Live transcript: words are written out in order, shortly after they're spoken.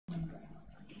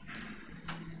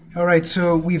All right,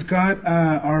 so we've got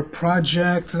our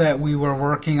project that we were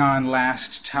working on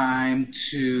last time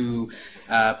to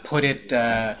put it,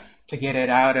 to get it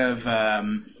out of,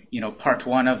 part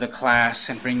 1 of the class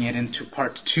and bring it into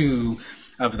part 2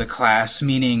 of the class,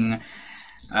 meaning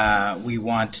we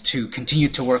want to continue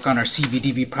to work on our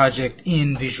CBDB project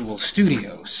in Visual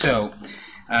Studio. So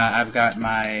I've got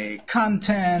my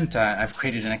content, I've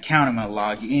created an account, I'm going to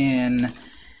log in.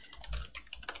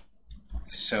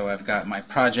 So I've got my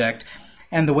project,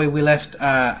 and the way we left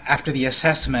after the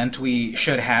assessment, we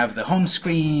should have the home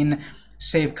screen,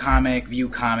 save comic, view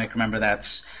comic. Remember,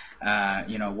 that's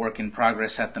work in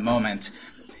progress at the moment.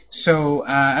 So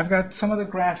I've got some of the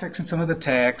graphics and some of the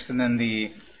text, and then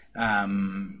the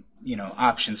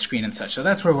option screen and such. So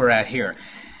that's where we're at here.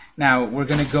 Now we're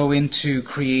going to go into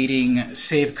creating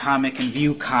save comic and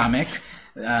view comic.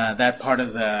 That part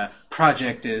of the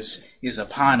project is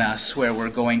upon us, where we're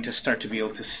going to start to be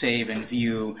able to save and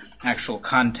view actual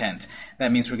content.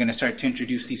 That means we're going to start to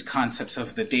introduce these concepts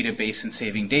of the database and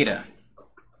saving data.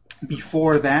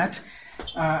 Before that,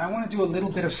 I want to do a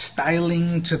little bit of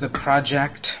styling to the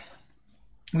project.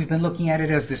 We've been looking at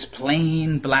it as this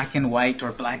plain black and white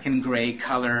or black and gray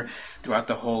color throughout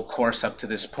the whole course up to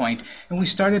this point. And we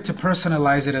started to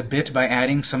personalize it a bit by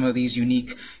adding some of these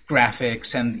unique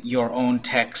graphics and your own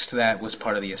text that was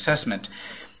part of the assessment.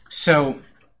 So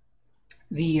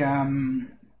the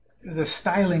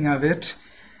styling of it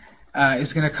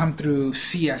is going to come through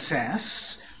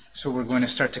CSS. So we're going to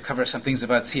start to cover some things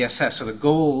about CSS. So the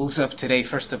goals of today,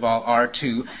 first of all, are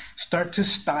to start to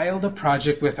style the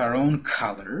project with our own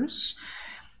colors.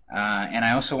 And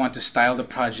I also want to style the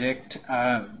project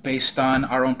based on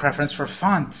our own preference for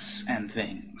fonts and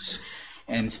things.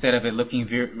 Instead of it looking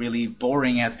really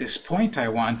boring at this point, I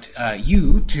want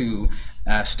you to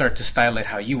start to style it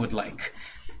how you would like.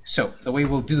 So the way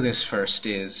we'll do this first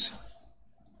is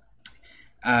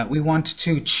we want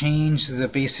to change the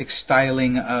basic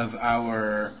styling of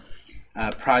our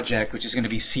project, which is going to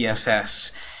be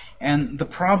CSS. And the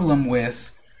problem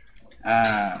with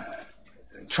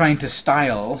trying to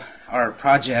style our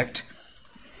project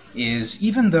is,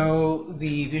 even though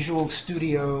the Visual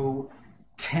Studio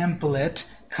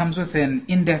template comes with an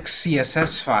index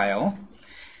CSS file,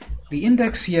 the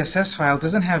index CSS file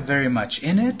doesn't have very much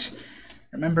in it.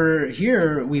 Remember,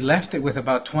 here we left it with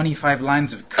about 25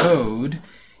 lines of code,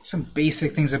 some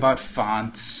basic things about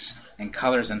fonts and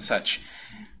colors and such.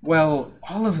 Well,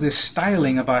 all of this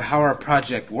styling about how our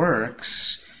project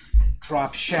works,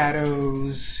 drop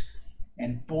shadows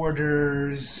and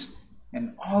borders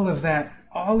and all of that,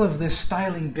 all of this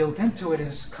styling built into it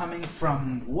is coming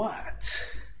from what?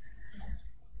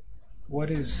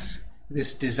 What is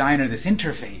this designer, this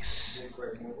interface?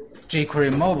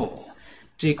 jQuery Mobile.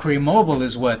 jQuery Mobile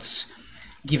is what's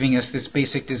giving us this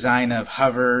basic design of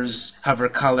hover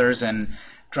colors and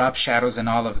drop shadows and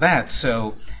all of that.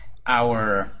 So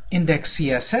our index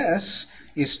CSS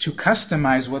is to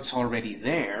customize what's already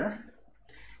there,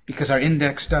 because our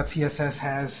index.css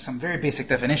has some very basic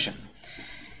definition.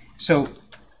 So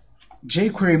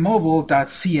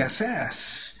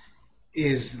jQueryMobile.css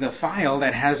is the file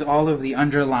that has all of the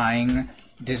underlying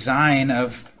design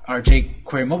of our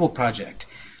jQuery Mobile project.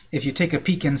 If you take a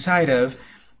peek inside of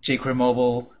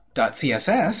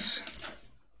jQueryMobile.css,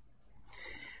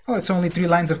 oh, it's only 3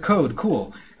 lines of code.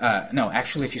 Cool. No,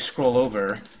 actually, if you scroll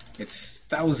over, it's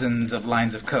thousands of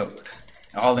lines of code,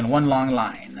 all in one long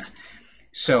line.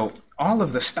 So all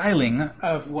of the styling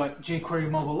of what jQuery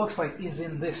Mobile looks like is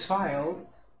in this file,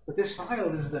 but this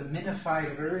file is the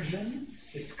minified version.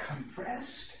 It's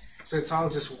compressed, so it's all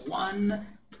just one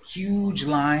huge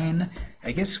line.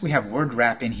 I guess we have word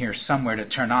wrap in here somewhere to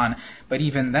turn on, but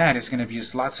even that is going to be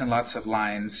just lots and lots of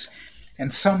lines.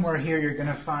 And somewhere here you're going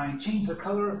to find, change the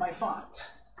color of my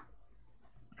font.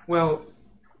 Well,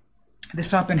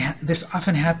 this often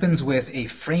happens with a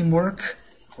framework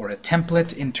or a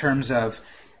template, in terms of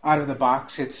out of the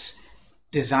box it's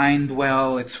designed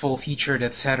well, it's full-featured,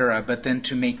 etc. But then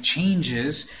to make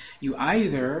changes, you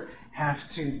either have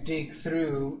to dig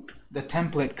through the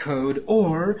template code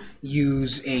or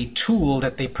use a tool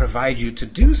that they provide you to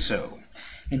do so.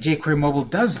 And jQuery Mobile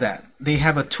does that. They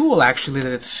have a tool, actually,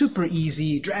 that it's super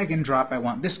easy, drag and drop. I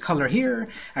want this color here,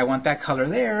 I want that color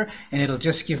there, and it'll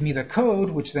just give me the code,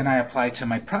 which then I apply to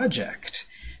my project.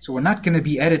 So we're not going to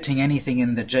be editing anything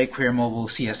in the jQuery Mobile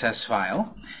CSS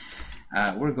file.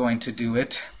 We're going to do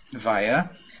it via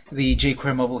the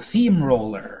jQuery Mobile theme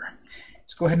roller.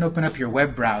 Let's go ahead and open up your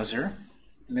web browser.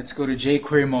 Let's go to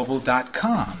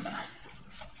jQueryMobile.com.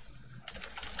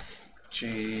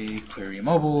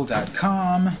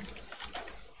 jQueryMobile.com.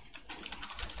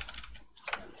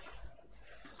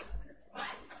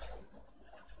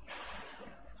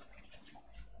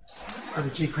 go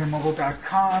to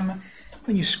jQueryMobile.com.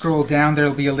 When you scroll down, there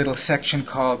will be a little section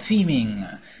called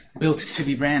Theming, Built to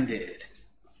be Branded.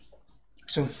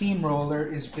 So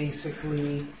ThemeRoller is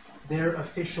basically their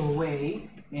official way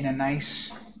in a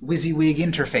nice WYSIWYG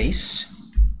interface.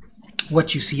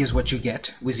 What you see is what you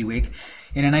get, WYSIWYG.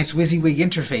 In a nice WYSIWYG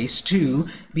interface to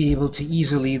be able to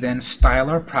easily then style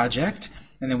our project,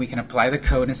 and then we can apply the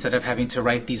code instead of having to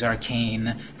write these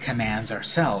arcane commands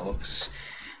ourselves.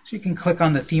 So you can click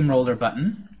on the ThemeRoller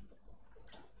button.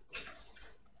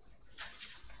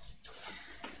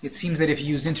 It seems that if you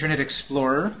use Internet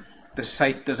Explorer, the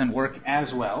site doesn't work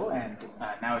as well, and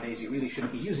nowadays you really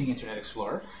shouldn't be using Internet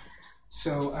Explorer.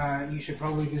 So you should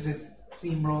probably visit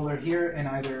ThemeRoller here in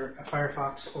either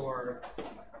Firefox or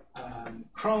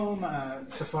Chrome.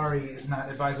 Safari is not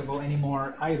advisable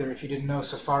anymore either. If you didn't know,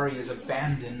 Safari is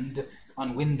abandoned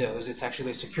on Windows. It's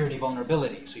actually a security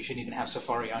vulnerability, so you shouldn't even have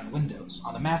Safari on Windows.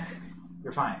 On the Mac,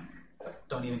 you're fine, but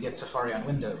don't even get Safari on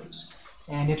Windows.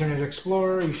 And Internet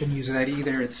Explorer, you shouldn't use that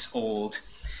either. It's old.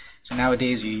 So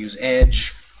nowadays you use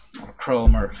Edge, or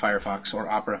Chrome, or Firefox, or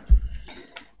Opera.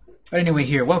 But anyway,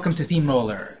 here, welcome to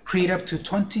ThemeRoller. Create up to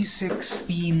 26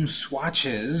 theme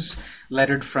swatches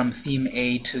lettered from theme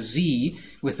A to Z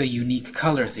with a unique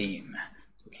color theme.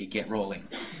 Okay, get rolling.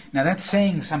 Now that's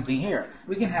saying something here.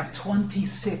 We can have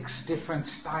 26 different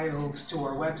styles to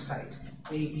our website,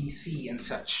 A, B, C, and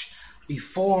such.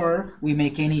 Before we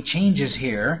make any changes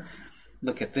here,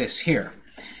 look at this here.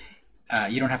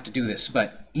 You don't have to do this,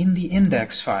 but in the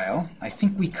index file, I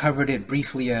think we covered it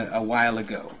briefly a while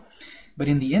ago. But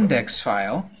in the index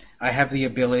file, I have the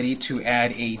ability to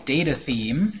add a data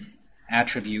theme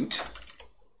attribute.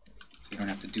 You don't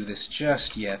have to do this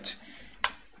just yet.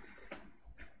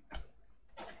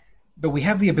 But we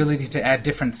have the ability to add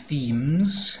different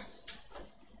themes.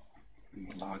 Let me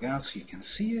log out so you can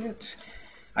see it.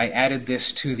 I added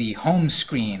this to the home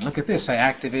screen. Look at this. I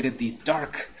activated the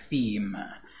dark theme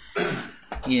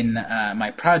in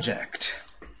my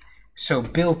project. So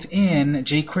built in,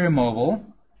 jQuery Mobile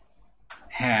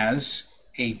has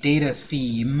a data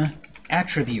theme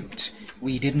attribute.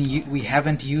 We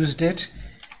haven't used it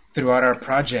throughout our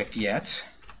project yet.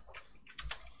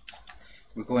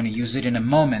 We're going to use it in a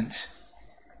moment.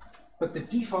 But the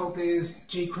default is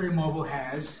jQuery Mobile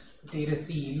has data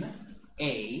theme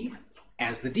A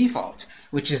as the default,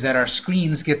 which is that our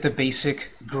screens get the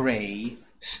basic gray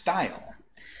style.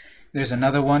 There's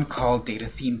another one called data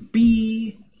theme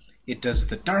B. It does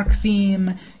the dark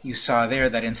theme. You saw there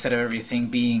that instead of everything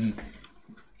being,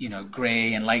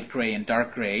 gray and light gray and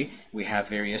dark gray, we have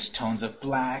various tones of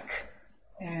black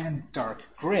and dark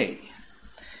gray.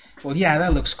 Well, yeah,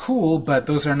 that looks cool, but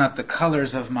those are not the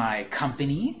colors of my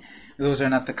company. Those are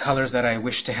not the colors that I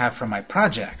wish to have for my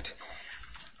project.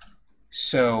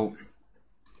 So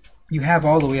you have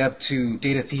all the way up to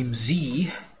data theme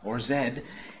Z, or Z,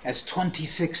 as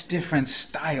 26 different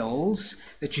styles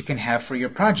that you can have for your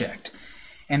project.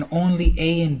 And only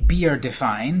A and B are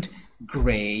defined,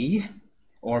 gray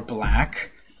or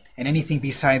black, and anything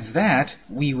besides that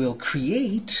we will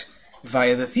create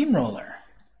via the ThemeRoller.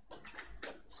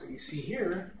 So you see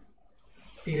here,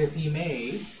 data theme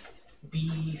A,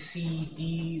 B, C,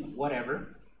 D,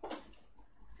 whatever.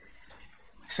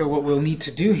 So what we'll need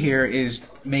to do here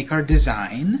is make our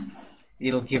design.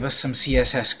 It'll give us some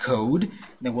CSS code,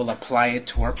 then we'll apply it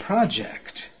to our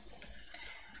project.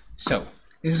 So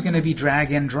this is going to be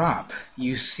drag and drop.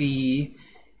 You see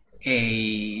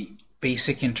a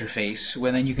basic interface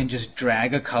where then you can just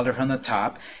drag a color from the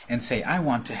top and say, I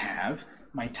want to have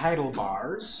my title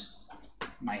bars,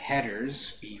 my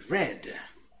headers be red.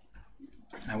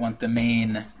 I want the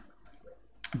main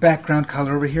background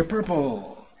color over here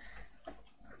purple.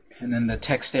 And then the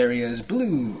text area is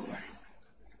blue.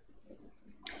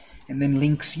 And then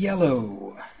links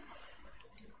yellow.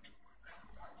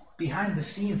 Behind the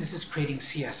scenes, this is creating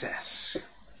CSS.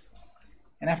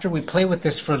 And after we play with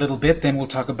this for a little bit, then we'll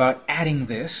talk about adding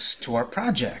this to our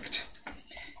project.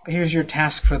 But here's your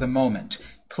task for the moment.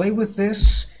 Play with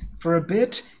this for a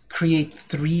bit. Create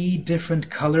 3 different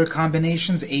color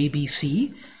combinations, A, B,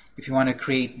 C. If you want to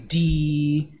create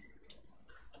D,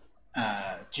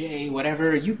 J,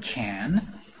 whatever, you can.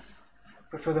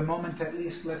 But for the moment, at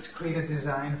least, let's create a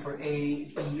design for A,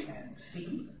 B, and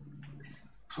C.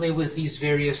 Play with these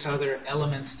various other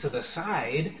elements to the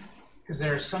side, because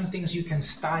there are some things you can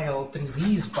style through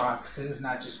these boxes,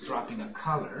 not just dropping a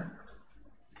color.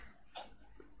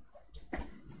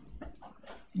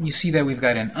 You see that we've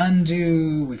got an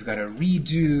undo, we've got a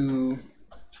redo.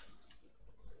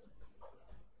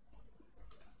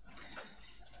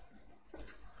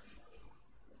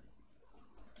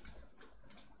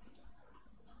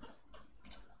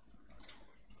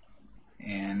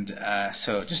 And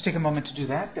so just take a moment to do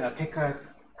that. Pick a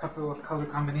couple of color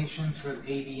combinations for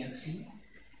A, B, and C.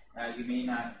 You may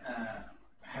not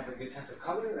have a good sense of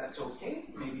color. That's okay.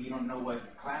 Maybe you don't know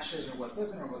what clashes or what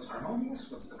doesn't, or what's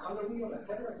harmonious, what's the color wheel,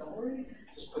 etc. Don't worry.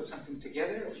 Just put something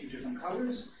together, a few different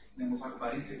colors, and then we'll talk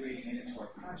about integrating it into our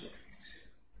project.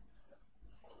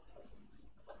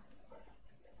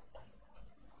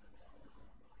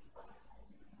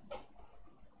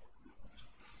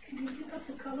 Can you pick up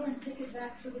the color and take it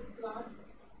back to the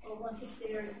slots, or once the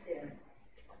stair is there?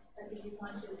 Like if you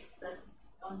want to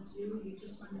undo, you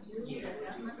just undo? Yeah,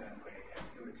 that we'll do one? it that way. Yeah,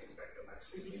 it would take back the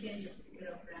last So you can't just pick it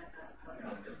up back up. No,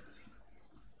 it doesn't seem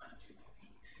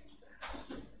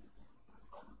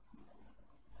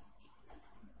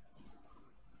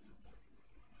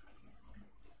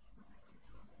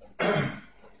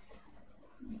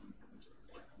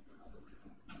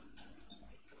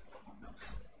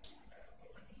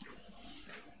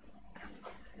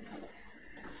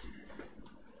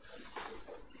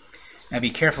Now be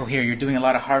careful here, you're doing a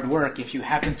lot of hard work. If you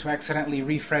happen to accidentally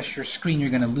refresh your screen, you're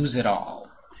going to lose it all.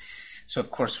 So of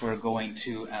course we're going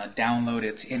to download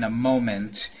it in a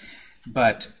moment,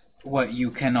 but what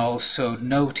you can also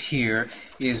note here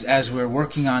is as we're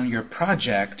working on your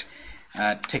project,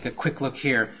 take a quick look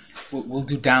here. We'll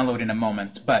do download in a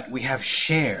moment, but we have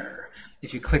share.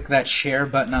 If you click that share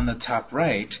button on the top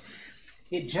right,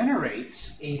 it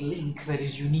generates a link that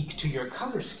is unique to your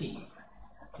color scheme.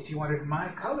 If you wanted my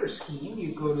color scheme,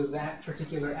 you go to that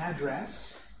particular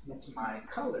address, and it's my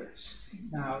colors.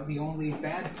 Now, the only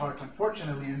bad part,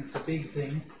 unfortunately, and it's a big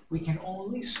thing, we can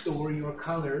only store your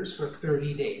colors for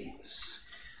 30 days.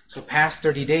 So past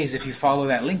 30 days, if you follow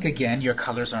that link again, your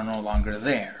colors are no longer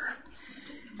there.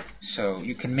 So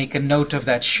you can make a note of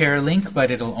that share link,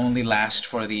 but it'll only last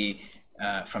for the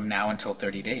from now until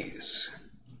 30 days.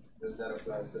 Does that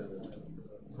apply to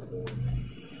the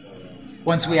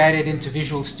Once we add it into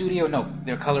Visual Studio, no,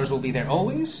 their colors will be there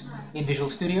always in Visual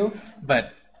Studio,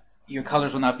 but your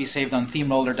colors will not be saved on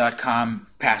themeroller.com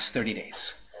past 30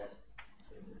 days.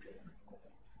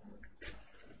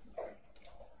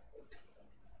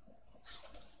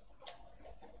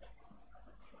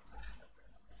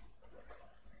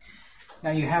 Now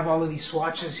you have all of these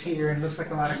swatches here, and it looks like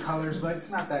a lot of colors, but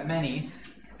it's not that many.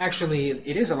 Actually,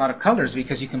 it is a lot of colors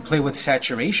because you can play with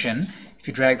saturation. If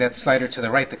you drag that slider to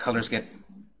the right, the colors get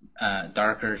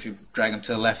darker. If you drag them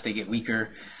to the left, they get weaker.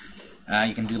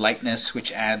 You can do lightness,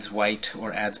 which adds white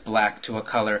or adds black to a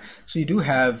color. So you do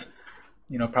have,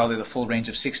 you know, probably the full range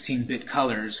of 16-bit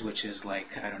colors, which is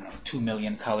like, I don't know, 2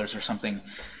 million colors or something.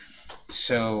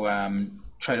 So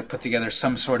try to put together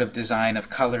some sort of design of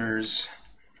colors.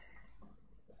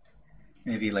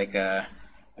 Maybe like a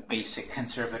basic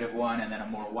conservative one and then a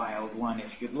more wild one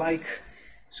if you'd like.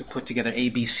 So put together A,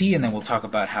 B, C, and then we'll talk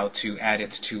about how to add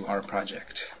it to our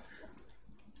project.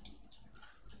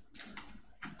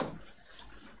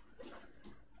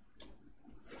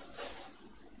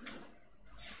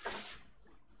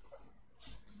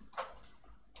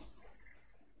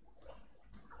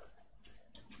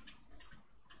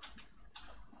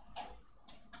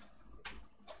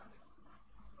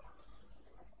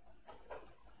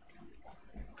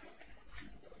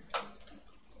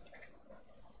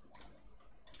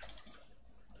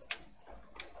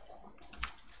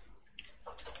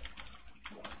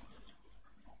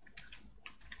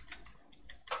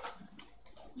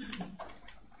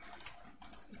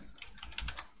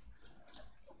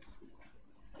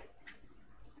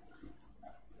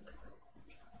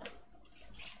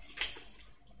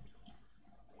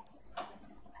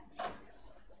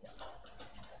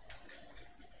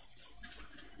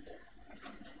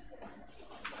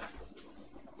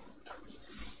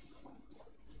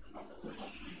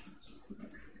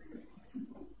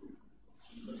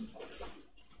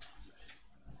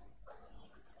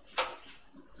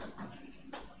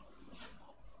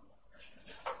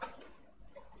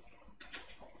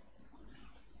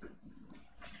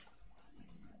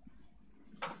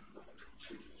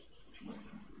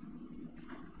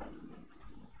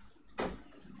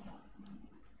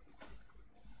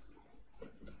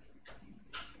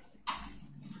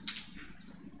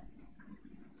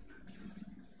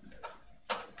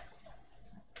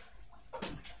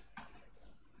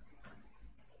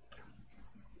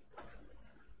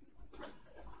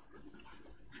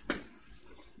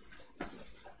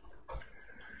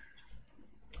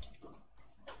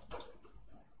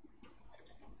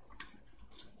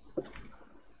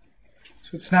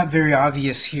 So it's not very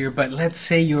obvious here, but let's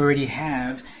say you already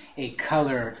have a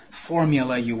color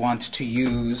formula you want to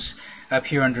use. Up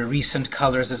here under Recent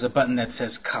Colors, there's a button that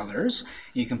says Colors.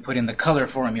 You can put in the color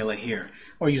formula here,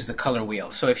 or use the color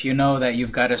wheel. So if you know that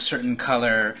you've got a certain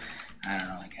color, I don't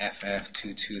know, like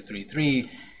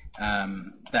FF2233,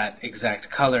 that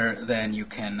exact color, then you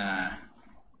can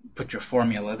put your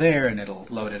formula there and it'll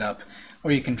load it up.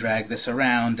 Or you can drag this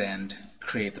around and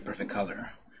create the perfect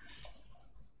color.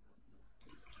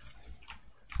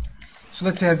 So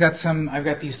let's say I've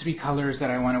got these 3 colors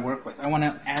that I want to work with. I want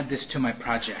to add this to my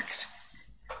project.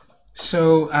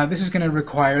 So this is going to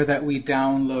require that we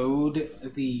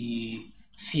download the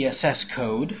CSS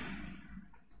code.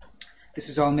 This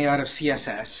is all made out of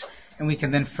CSS, and we can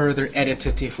then further edit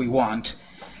it if we want.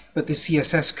 But the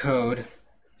CSS code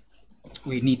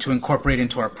we need to incorporate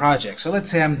into our project. So let's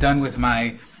say I'm done with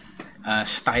my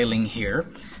styling here.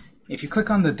 If you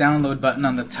click on the download button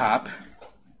on the top,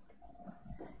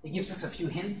 it gives us a few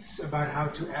hints about how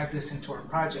to add this into our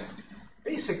project.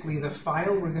 Basically, the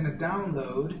file we're going to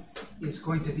download is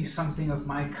going to be something of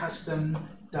my custom.css.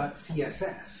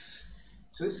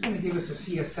 So this is going to give us a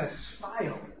CSS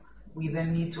file. We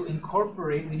then need to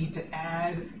incorporate, we need to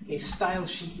add a style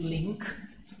sheet link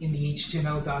in the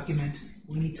HTML document.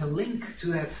 We need to link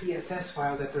to that CSS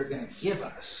file that they're going to give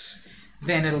us.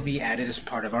 Then it'll be added as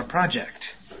part of our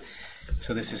project.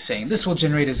 So this is saying this will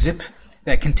generate a zip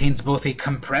that contains both a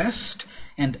compressed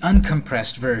and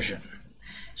uncompressed version.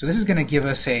 So this is going to give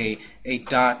us a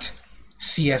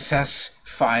 .css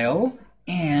file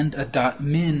and a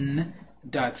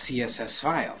 .min.css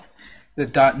file.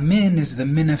 The .min is the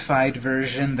minified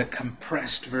version, the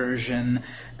compressed version,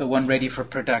 the one ready for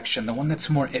production, the one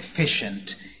that's more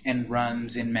efficient and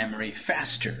runs in memory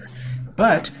faster.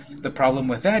 But the problem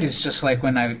with that is just like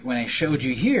when I showed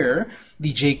you here,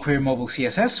 the jQuery mobile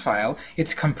CSS file,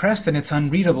 it's compressed and it's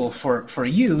unreadable for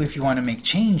you if you want to make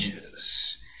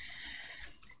changes.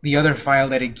 The other file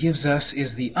that it gives us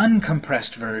is the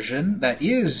uncompressed version that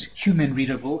is human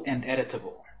readable and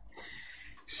editable.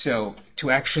 So to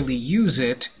actually use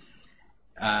it,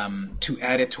 to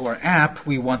add it to our app,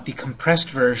 we want the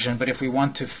compressed version, but if we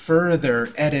want to further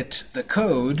edit the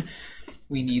code,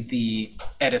 we need the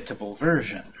editable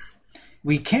version.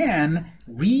 We can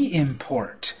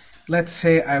re-import. Let's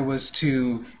say I was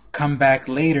to come back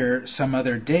later some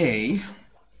other day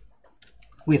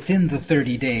within the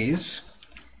 30 days,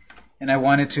 and I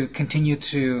wanted to continue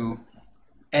to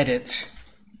edit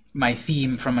my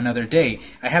theme from another day.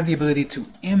 I have the ability to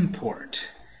import,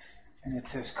 and it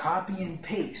says copy and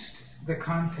paste the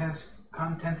contents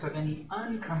of any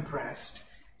uncompressed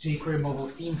jQuery mobile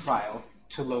theme file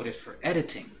to load it for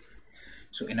editing.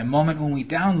 So in a moment when we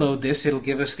download this, it'll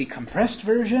give us the compressed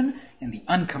version and the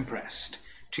uncompressed.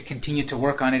 To continue to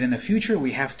work on it in the future,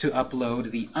 we have to upload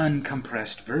the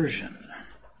uncompressed version.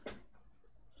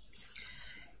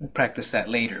 We'll practice that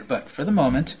later, but for the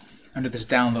moment, under this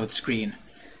download screen,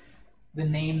 the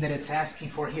name that it's asking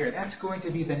for here, that's going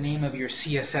to be the name of your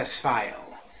CSS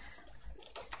file.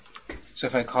 So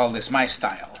if I call this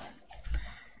MyStyle,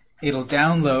 it'll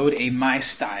download a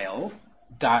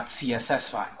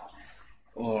MyStyle.css file.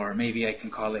 Or maybe I can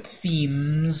call it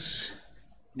themes,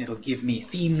 and it'll give me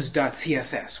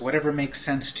themes.css. Whatever makes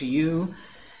sense to you.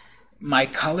 My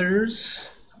colors,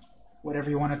 whatever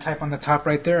you want to type on the top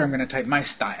right there, I'm going to type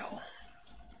MyStyle.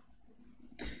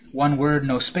 One word,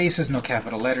 no spaces, no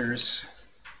capital letters.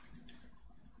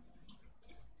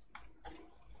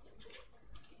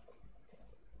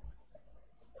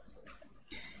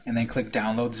 And then click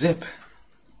Download Zip.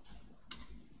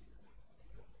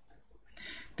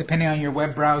 Depending on your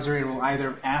web browser, it will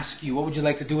either ask you, what would you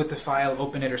like to do with the file,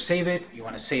 open it or save it? You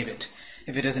want to save it.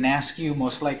 If it doesn't ask you,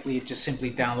 most likely just simply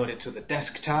download it to the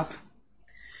desktop.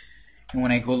 And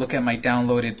when I go look at my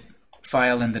downloaded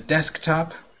file in the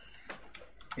desktop,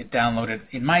 it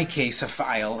downloaded, in my case, a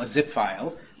file, a zip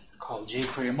file, called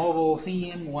jQuery Mobile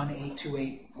Theme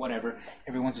 1828, whatever.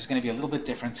 Everyone's is going to be a little bit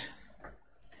different.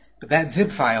 But that zip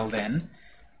file, then,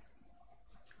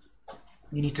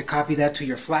 you need to copy that to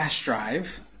your flash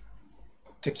drive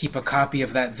to keep a copy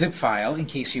of that zip file in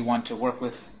case you want to work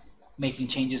with making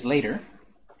changes later.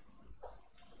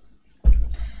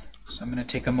 So I'm going to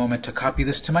take a moment to copy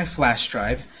this to my flash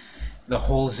drive, the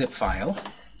whole zip file.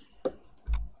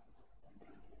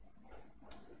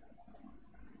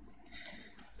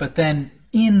 But then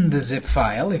in the zip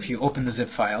file, if you open the zip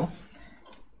file,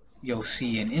 you'll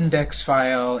see an index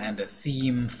file and a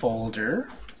theme folder.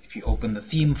 If you open the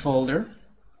theme folder,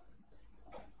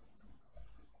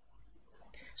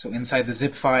 so inside the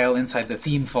zip file, inside the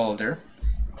theme folder,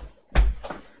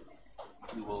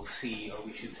 we will see, or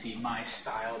we should see,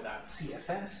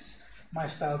 mystyle.css,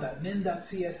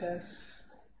 mystyle.min.css.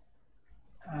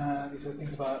 These are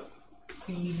things about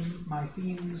my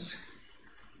themes.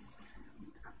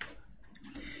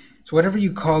 So whatever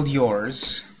you called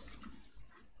yours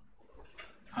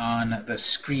on the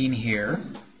screen here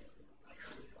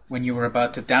when you were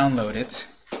about to download it,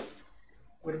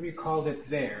 whatever you called it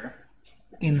there,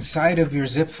 inside of your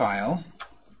zip file,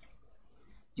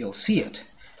 you'll see it.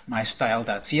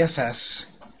 mystyle.css,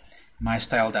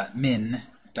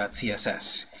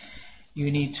 mystyle.min.css.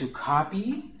 You need to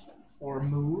copy or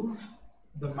move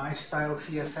the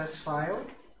mystyle.css file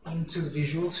into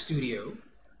Visual Studio,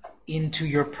 into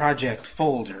your project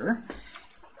folder,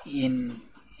 in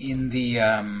the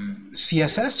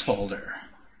CSS folder.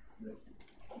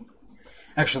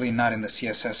 Actually, not in the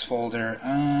CSS folder.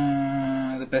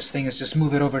 The best thing is just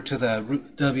move it over to the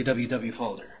www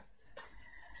folder.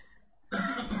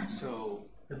 So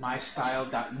the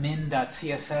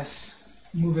mystyle.min.css,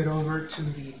 move it over to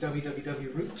the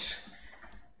www root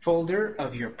folder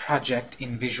of your project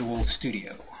in Visual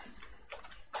Studio.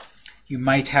 You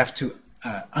might have to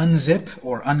unzip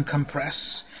or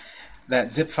uncompress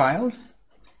that zip file,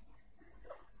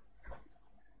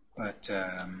 but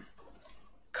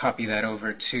copy that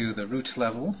over to the root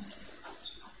level.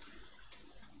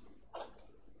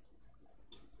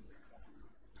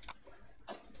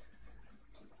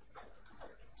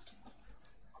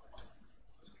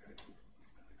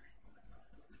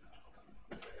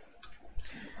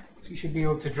 You should be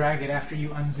able to drag it after you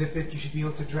unzip it. You should be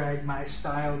able to drag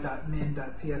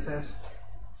mystyle.min.css.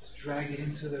 Just drag it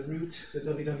into the root, the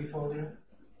www folder,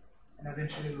 and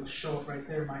eventually it will show up right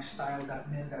there,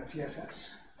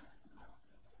 mystyle.min.css.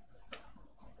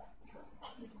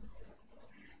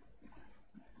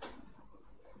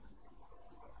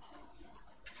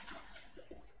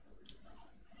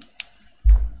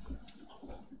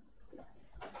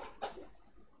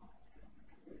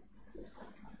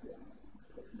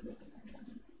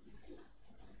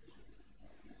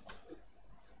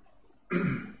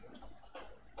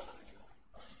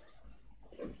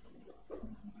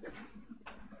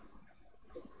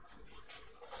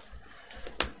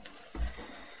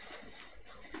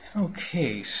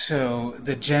 Okay, so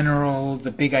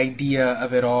the big idea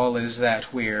of it all is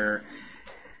that we're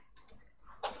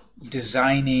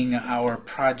designing our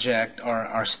project, or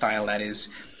our style that is,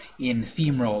 in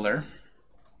ThemeRoller.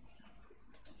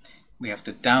 We have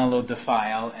to download the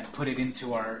file and put it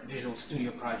into our Visual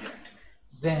Studio project.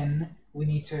 Then we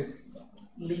need to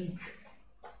link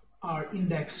our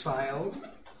index file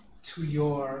to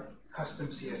your custom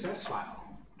CSS file.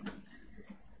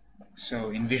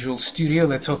 So in Visual Studio,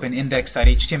 let's open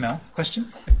index.html.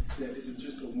 Question? Yeah, is it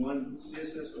just the one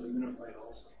CSS or the minified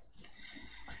also?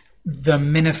 The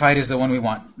minified is the one we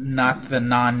want, not the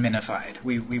non-minified.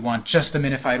 We want just the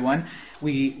minified one.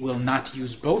 We will not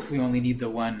use both. We only need the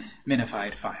one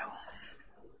minified file.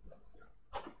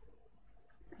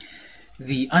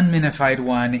 The unminified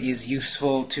one is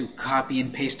useful to copy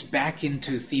and paste back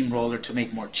into ThemeRoller to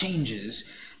make more changes.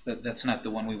 But that's not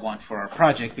the one we want for our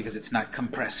project because it's not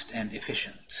compressed and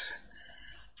efficient.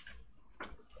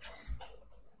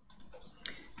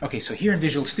 Okay, so here in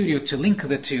Visual Studio, to link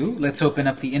the two, let's open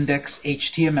up the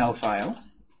index.html file.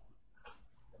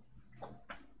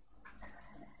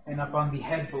 And up on the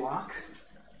head block,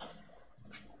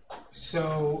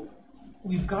 so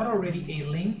we've got already a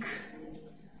link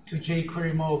to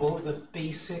jQuery Mobile, the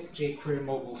basic jQuery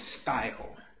Mobile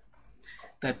style,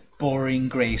 that boring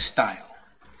gray style.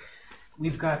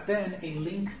 We've got then a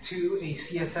link to a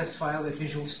CSS file that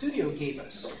Visual Studio gave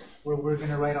us, where we're going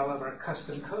to write all of our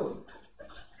custom code.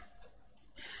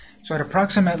 So at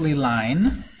approximately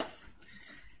line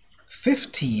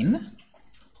 15,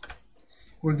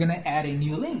 we're going to add a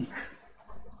new link.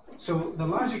 So the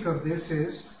logic of this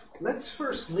is, let's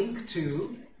first link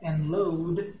to and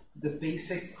load the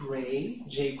basic gray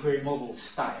jQuery Mobile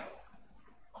style.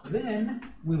 Then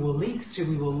we will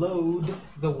load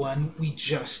the one we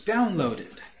just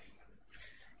downloaded.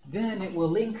 Then it will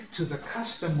link to the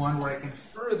custom one where I can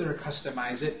further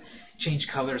customize it, change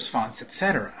colors, fonts,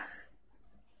 etc.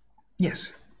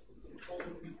 Yes?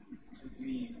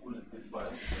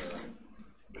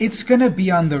 It's going to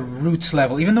be on the root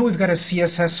level. Even though we've got a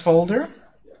CSS folder,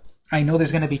 I know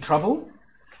there's going to be trouble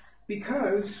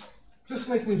because just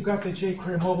like we've got the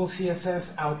jQuery Mobile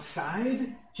CSS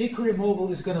outside, jQuery Mobile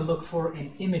is going to look for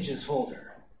an images folder.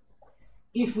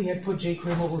 If we had put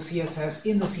jQuery Mobile CSS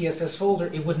in the CSS folder,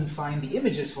 it wouldn't find the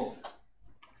images folder.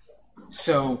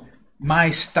 So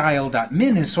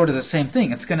mystyle.min is sort of the same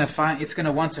thing. It's going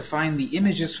to want to find the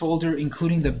images folder,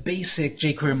 including the basic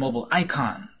jQuery Mobile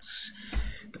icons.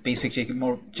 The basic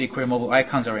jQuery Mobile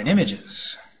icons are in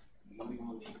images.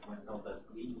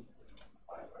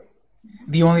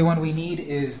 The only one we need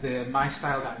is the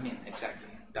mystyle.min, exactly,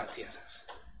 .css.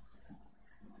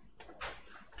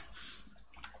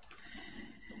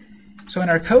 So in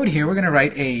our code here, we're going to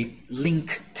write a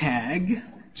link tag,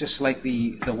 just like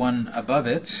the one above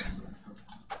it.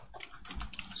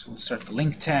 So we'll start the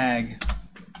link tag.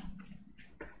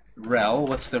 Rel,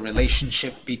 what's the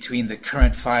relationship between the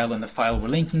current file and the file we're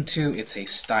linking to? It's a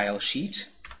style sheet.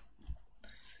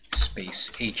 Space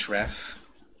href.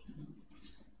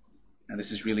 Now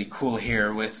this is really cool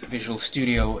here with Visual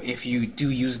Studio. If you do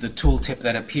use the tooltip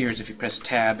that appears, if you press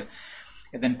Tab,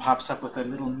 it then pops up with a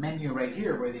little menu right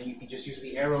here where then you can just use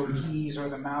the arrow keys or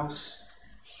the mouse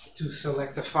to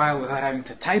select the file without having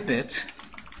to type it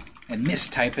and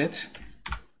mistype it.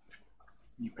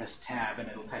 You press Tab and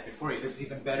it'll type it for you. This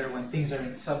is even better when things are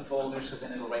in subfolders because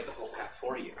then it'll write the whole path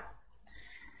for you.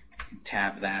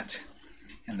 Tab that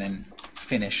and then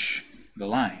finish the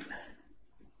line.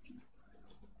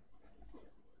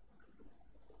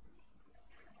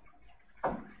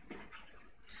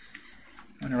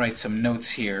 I'm going to write some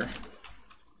notes here.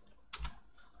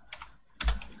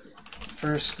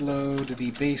 First, load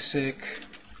the basic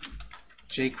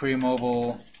jQuery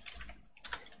mobile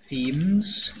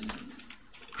themes,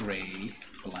 gray,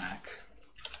 black.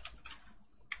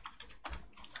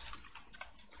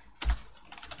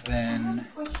 Then,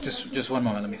 just one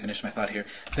moment, let me finish my thought here.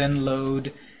 Then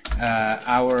load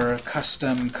our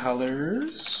custom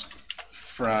colors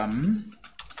from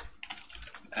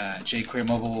jQuery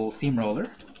mobile theme roller.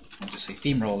 I'll just say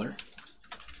theme roller.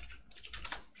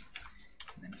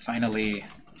 And then finally,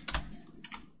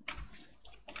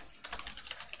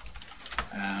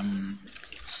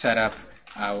 set up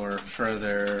our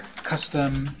further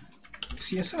custom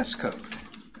CSS code.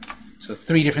 So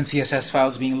 3 different CSS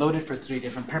files being loaded for 3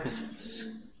 different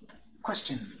purposes.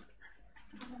 Question?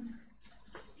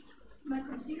 My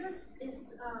computer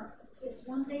is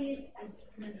one day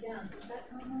in advance. Is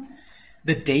that normal?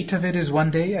 The date of it is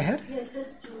 1 day ahead? Yes, it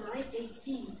says July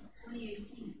 18th,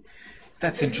 2018.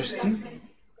 That's interesting.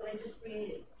 But I just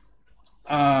created.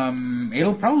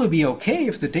 It'll probably be okay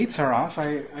if the dates are off.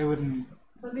 I wouldn't...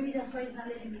 But maybe that's why it's not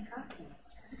letting me copy.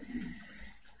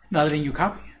 Not letting you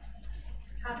copy?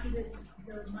 Copy the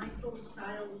micro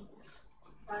style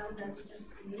file that we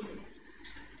just created.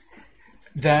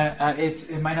 That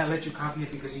it might not let you copy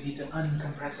it because you need to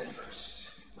uncompress it first.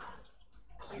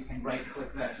 So you can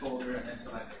right-click that folder and then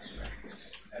select extract.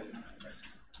 That would uncompress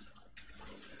it.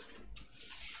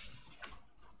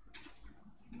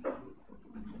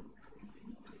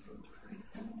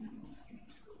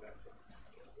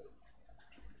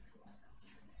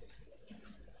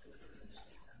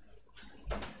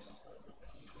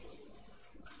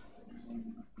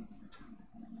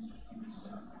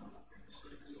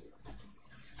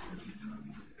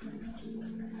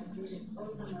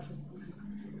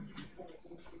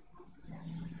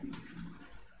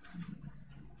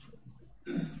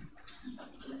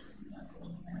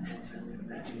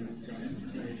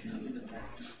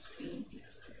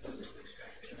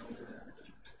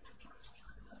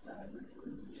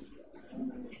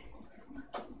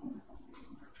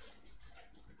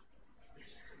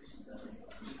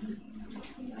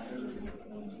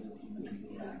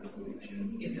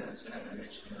 It does. I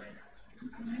mentioned it right now.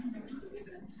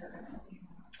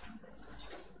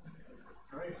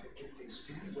 Alright, if it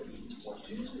expands what you want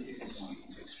to do is to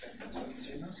extract that. So is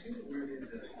your mouse here? Where did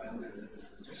the file that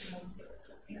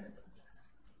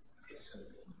okay, so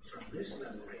from this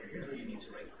level right here, you need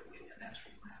to right click it, and that's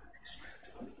where you have extract.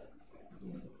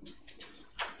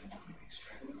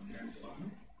 Extract from there at the bottom.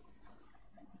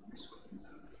 This opens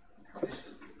up. This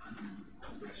is the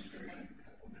uncompressed version.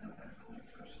 Open up that folder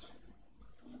first.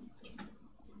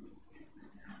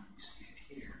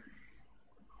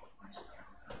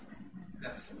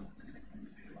 That's the one that's connected to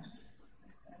the videos.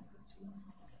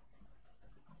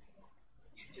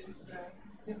 Just drag.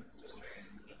 Yeah, just drag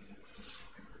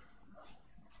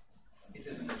it. It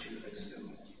doesn't let you fit still.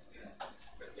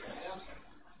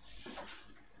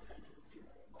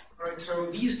 Alright, so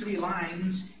these 3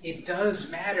 lines, it does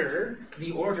matter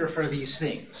the order for these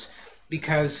things.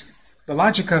 Because the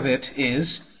logic of it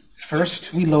is,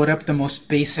 first we load up the most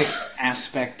basic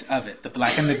aspect of it, the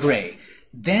black and the gray.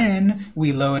 Then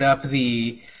we load up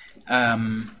the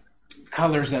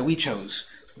colors that we chose.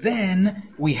 Then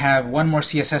we have one more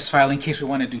CSS file in case we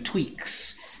want to do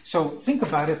tweaks. So think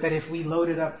about it that if we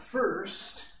loaded up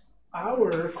first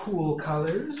our cool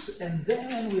colors and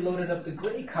then we loaded up the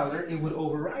gray color, it would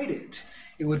override it.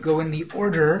 It would go in the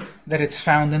order that it's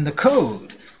found in the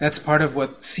code. That's part of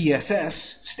what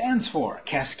CSS stands for,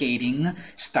 cascading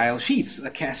style sheets.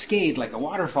 A cascade, like a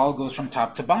waterfall, goes from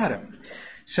top to bottom.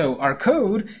 So our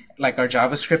code like our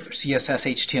JavaScript,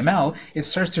 CSS, HTML, it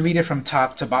starts to read it from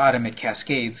top to bottom. It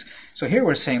cascades. So here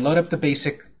we're saying load up the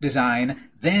basic design,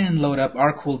 then load up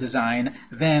our cool design,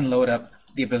 then load up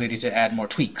the ability to add more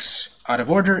tweaks. Out of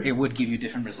order, it would give you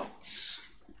different results.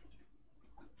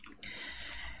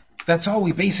 That's all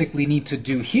we basically need to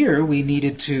do here. We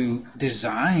needed to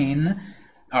design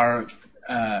our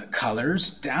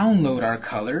colors, download our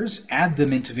colors, add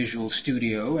them into Visual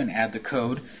Studio, and add the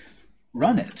code,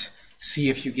 run it. See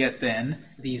if you get then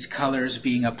these colors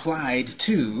being applied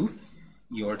to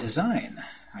your design.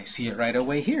 I see it right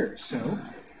away here, so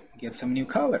get some new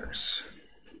colors.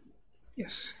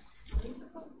 Yes?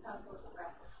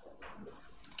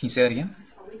 Can you say that again?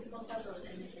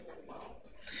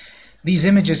 These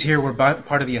images here were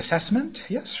part of the assessment.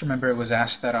 Yes, remember it was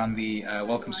asked that on the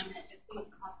welcome.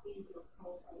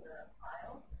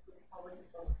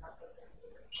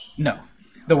 No,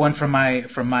 the one from my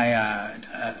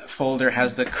folder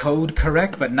has the code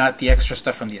correct, but not the extra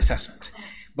stuff from the assessment.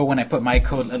 But when I put my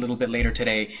code a little bit later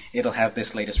today, it'll have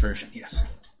this latest version. Yes.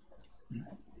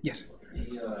 Yes.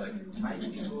 The my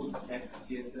equals text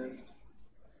CSS.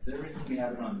 There recently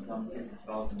have it on some CSS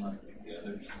files and not the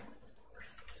others.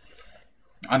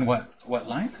 On what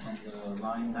line? On the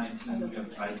line 19, we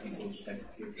have type equals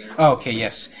text CSS. Oh, okay,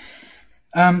 yes.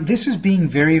 This is being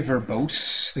very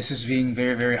verbose. This is being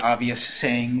very, very obvious,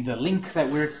 saying the link that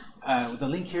we're, the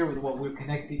link here with what we're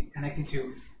connecting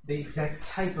to, the exact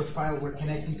type of file we're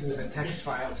connecting to is a text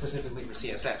file specifically for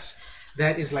CSS.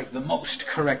 That is like the most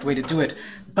correct way to do it.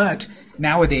 But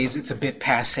nowadays it's a bit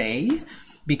passé,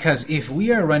 because if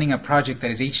we are running a project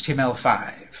that is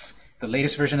HTML5, the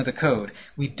latest version of the code,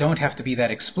 we don't have to be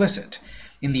that explicit.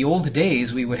 In the old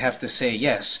days, we would have to say,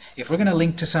 yes, if we're going to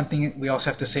link to something, we also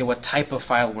have to say what type of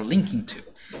file we're linking to.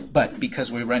 But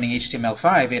because we're running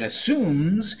HTML5, it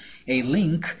assumes a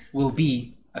link will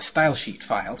be a style sheet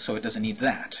file, so it doesn't need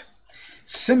that.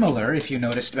 Similar, if you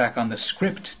noticed back on the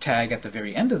script tag at the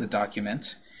very end of the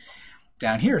document,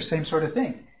 down here, same sort of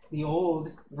thing. The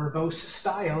old verbose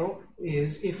style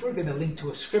is, if we're going to link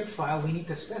to a script file, we need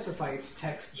to specify its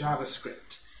text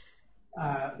JavaScript.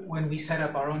 When we set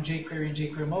up our own jQuery and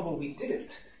jQuery Mobile, we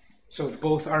didn't. So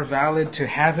both are valid to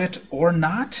have it or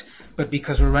not, but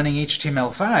because we're running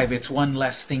HTML5, it's one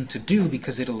less thing to do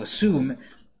because it'll assume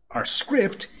our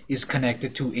script is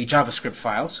connected to a JavaScript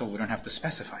file, so we don't have to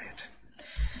specify it.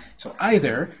 So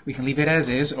either we can leave it as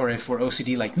is, or if we're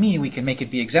OCD like me, we can make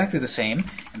it be exactly the same,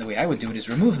 and the way I would do it is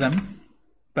remove them,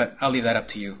 but I'll leave that up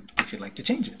to you if you'd like to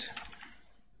change it.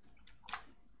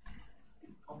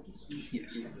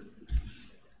 Yes.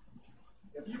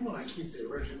 If you want to keep the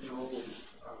original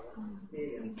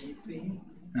A and B theme,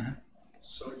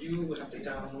 so you would have to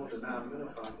download the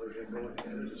non-minified version, go and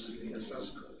edit the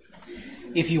CSS code.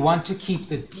 If you want to keep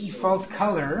the default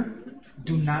color,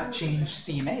 do not change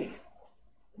theme A.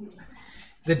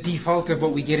 The default of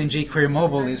what we get in jQuery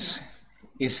Mobile is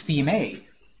theme A.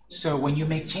 So when you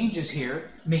make changes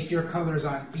here, make your colors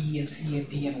on B and C and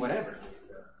D and whatever.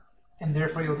 And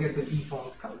therefore you'll get the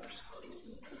default colors.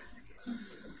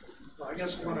 So I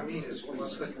guess what I mean is when you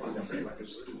click on the frame,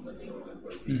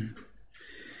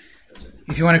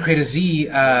 If you want to create a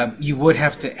Z, you would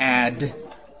have to add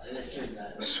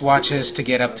swatches to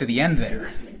get up to the end there.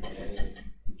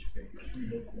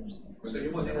 so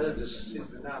you want to edit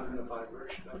the non-minified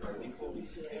version of the default.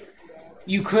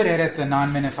 You could edit the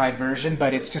non-minified version,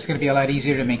 but it's just going to be a lot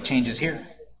easier to make changes here.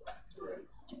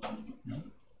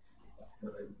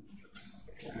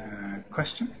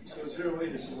 Question? So is there a way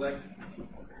to select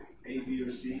A, B, or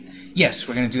C? Yes,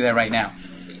 we're going to do that right now.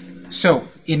 So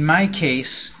in my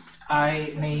case,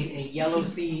 I made a yellow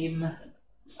theme,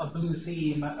 a blue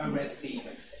theme, a red theme.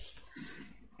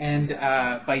 And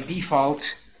by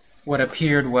default, what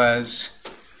appeared was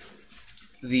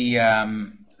the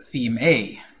theme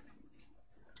A.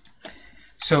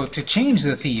 So to change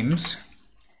the themes,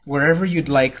 wherever you'd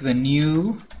like the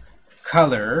new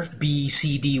color, B,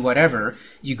 C, D, whatever,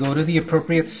 you go to the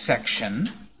appropriate section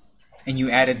and you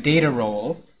add a data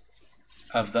role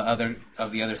of the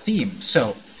other theme.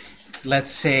 So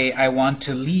let's say I want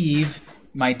to leave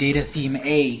my data theme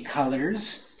A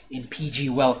colors in PG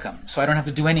welcome. So I don't have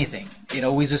to do anything. It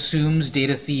always assumes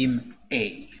data theme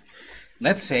A.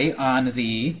 Let's say on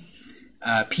the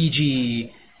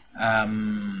PG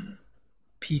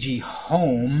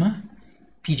home,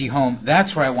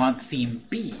 that's where I want theme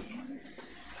B.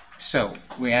 So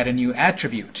we add a new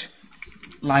attribute.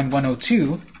 Line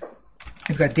 102,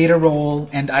 we've got data role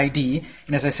and ID.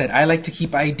 And as I said, I like to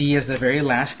keep ID as the very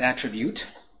last attribute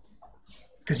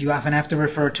because you often have to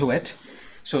refer to it.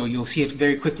 So you'll see it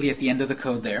very quickly at the end of the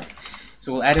code there.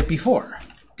 So we'll add it before.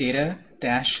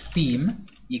 Data-theme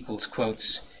equals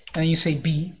quotes, and then you say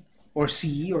B or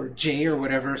C or J or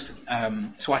whatever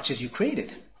swatches you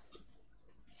created.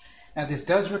 Now this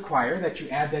does require that you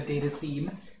add that data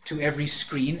theme to every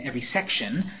screen, every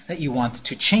section that you want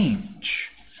to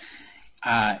change.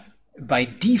 By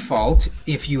default,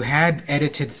 if you had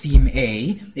edited theme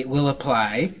A, it will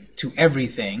apply to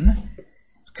everything,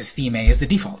 because theme A is the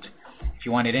default. If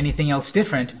you wanted anything else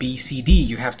different, B, C, D,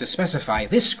 you have to specify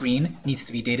this screen needs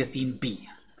to be data theme B.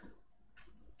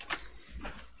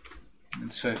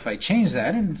 And so if I change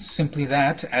that, and simply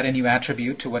that, add a new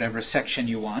attribute to whatever section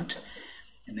you want,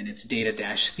 and then it's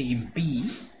data-theme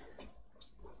B.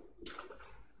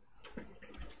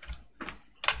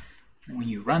 And when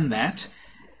you run that,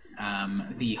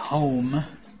 the home,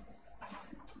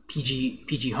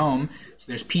 PG home, so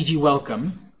there's PG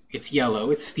welcome, it's yellow,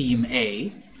 it's theme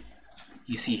A,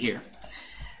 you see here.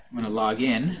 I'm going to log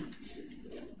in.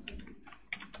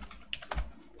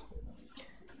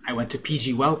 I went to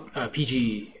PG home,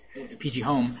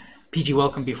 PG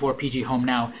welcome before PG home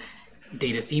now,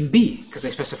 data theme B, because I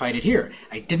specified it here.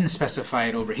 I didn't specify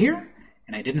it over here,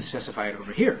 and I didn't specify it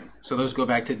over here. So those go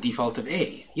back to default of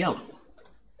A, yellow.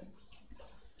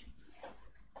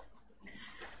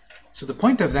 So the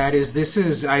point of that is this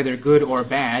is either good or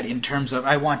bad in terms of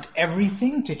I want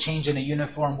everything to change in a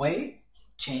uniform way,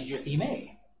 change your theme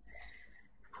A.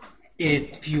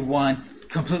 If you want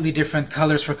completely different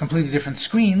colors for completely different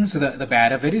screens, the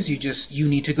bad of it is you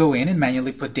need to go in and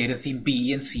manually put data theme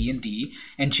B and C and D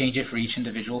and change it for each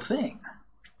individual thing.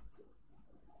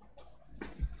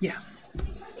 Yeah? When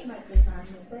you're talking about design,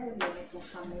 is there a limit to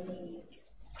how many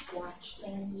swatch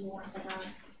things you want to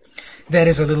have? That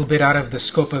is a little bit out of the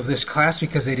scope of this class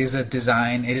because it is a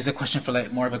design, it is a question for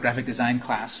like more of a graphic design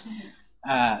class.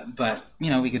 But, you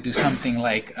know, we could do something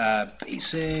like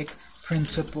basic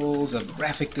principles of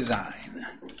graphic design.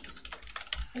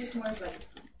 It's more of like,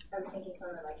 I was thinking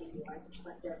from like a UI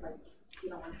perspective, like you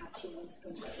don't want to have too many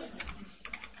screens at one time.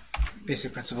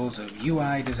 Basic principles of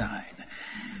UI design.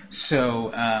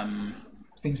 So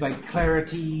things like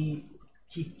clarity,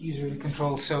 keep user in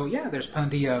control. So yeah, there's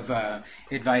plenty of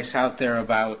advice out there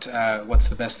about what's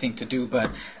the best thing to do,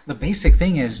 but the basic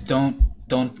thing is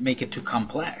don't make it too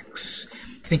complex.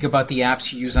 Think about the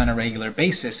apps you use on a regular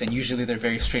basis, and usually they're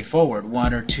very straightforward.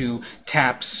 1 or 2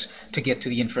 taps to get to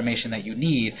the information that you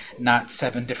need, not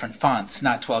 7 different fonts,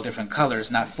 not 12 different colors,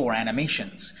 not 4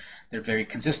 animations. They're very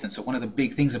consistent. So one of the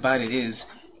big things about it is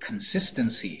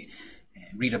consistency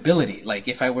and readability. Like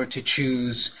if I were to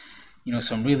choose, you know,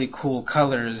 some really cool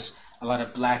colors, a lot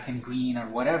of black and green or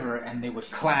whatever, and they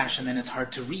would clash, and then it's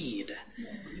hard to read.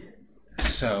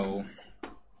 So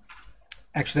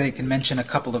actually, I can mention a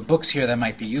couple of books here that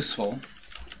might be useful.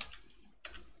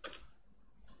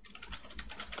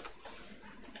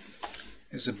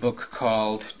 There's a book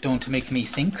called Don't Make Me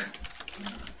Think.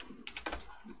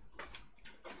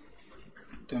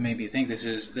 Don't Make Me Think.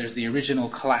 There's the original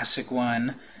classic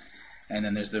one, and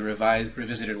then there's the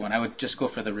revisited one. I would just go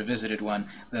for the revisited one.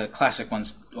 The classic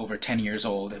one's over 10 years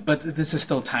old, but this is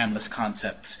still timeless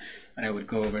concepts. And I would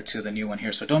go over to the new one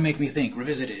here. So Don't Make Me Think,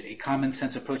 Revisited, a common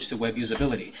sense approach to web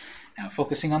usability. Now,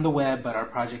 focusing on the web, but our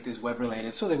project is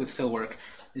web-related, so they would still work.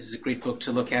 This is a great book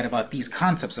to look at about these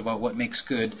concepts, about what makes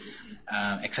good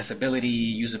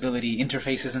accessibility, usability,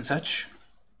 interfaces, and such.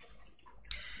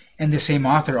 And the same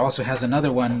author also has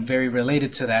another one very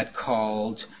related to that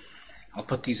called, I'll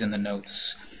put these in the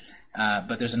notes,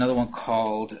 but there's another one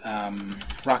called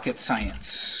Rocket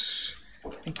Science.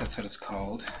 I think that's what it's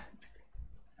called.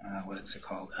 What is it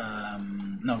called?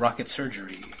 No, Rocket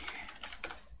Surgery.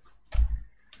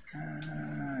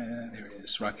 There it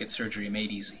is, Rocket Surgery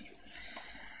Made Easy.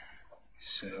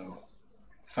 So,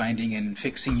 finding and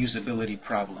fixing usability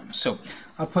problems. So,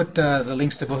 I'll put the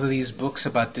links to both of these books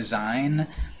about design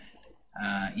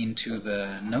into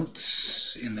the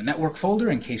notes in the network folder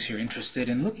in case you're interested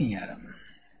in looking at them.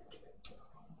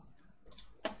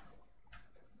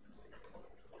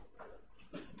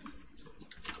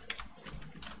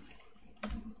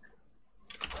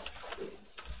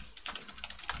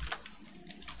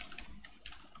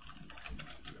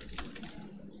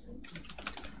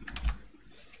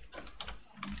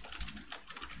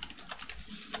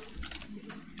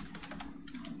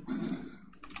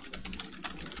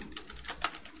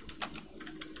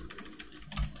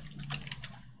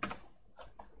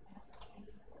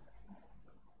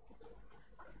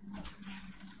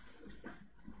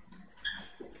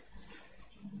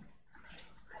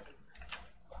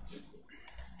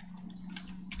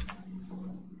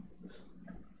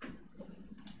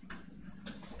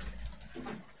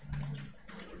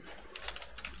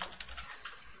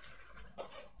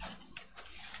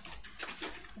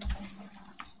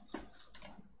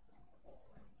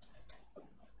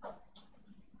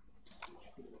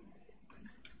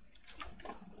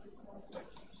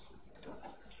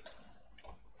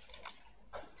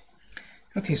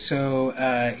 Okay, so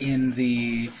in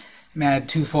the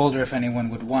MAD2 folder, if anyone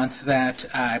would want that,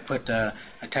 I put a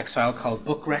text file called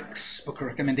book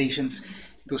recommendations.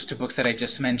 Those two books that I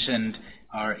just mentioned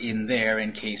are in there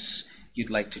in case you'd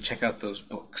like to check out those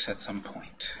books at some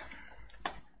point.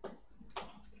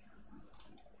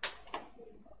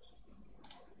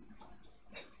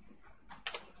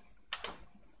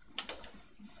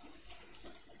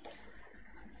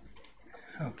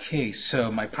 Okay,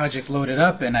 so my project loaded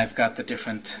up and I've got the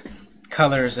different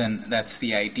colors, and that's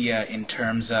the idea in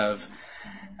terms of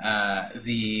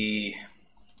the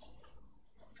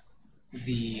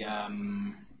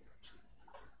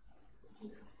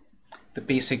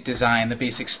basic design, the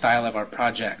basic style of our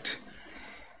project.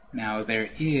 Now there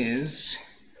is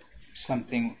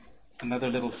something, another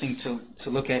little thing to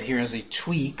look at here as a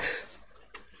tweak.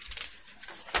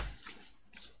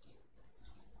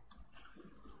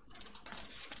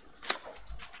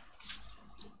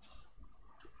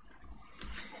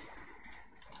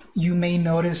 You may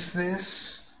notice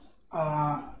this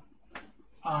on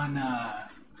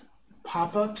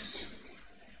pop-ups.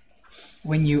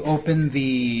 When you open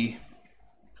the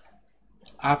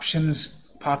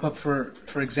options pop-up,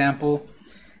 for example,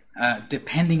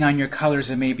 depending on your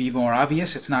colors, it may be more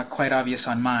obvious. It's not quite obvious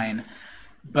on mine.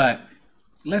 But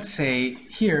let's say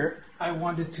here, I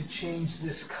wanted to change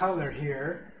this color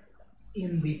here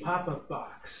in the pop-up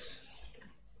box.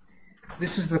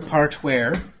 This is the part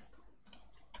where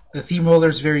the theme roller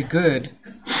is very good,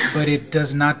 but it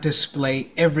does not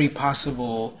display every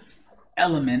possible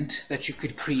element that you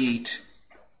could create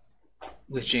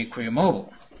with jQuery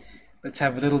Mobile. Let's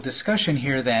have a little discussion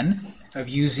here then of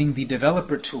using the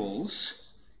developer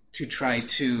tools to try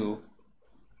to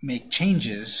make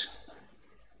changes.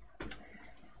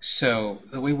 So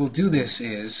the way we'll do this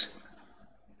is,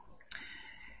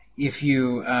 if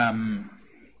you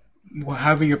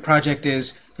however your project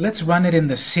is, let's run it in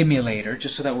the simulator,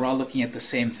 just so that we're all looking at the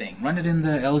same thing. Run it in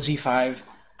the LG5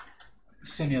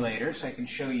 simulator so I can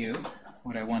show you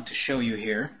what I want to show you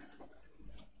here.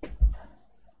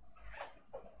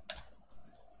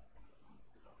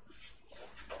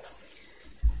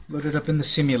 Load it up in the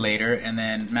simulator and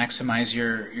then maximize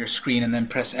your screen and then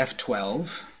press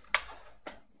F12.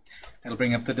 That'll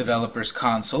bring up the developer's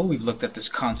console. We've looked at this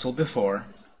console before.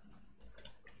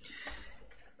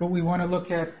 But we want to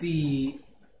look at the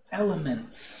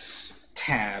Elements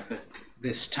tab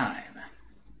this time.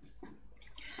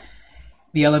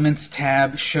 The Elements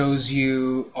tab shows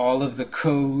you all of the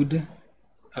code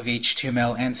of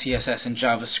HTML and CSS and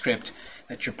JavaScript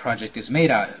that your project is made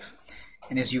out of.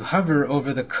 And as you hover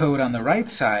over the code on the right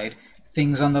side,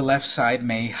 things on the left side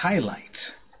may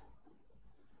highlight,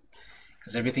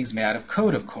 because everything's made out of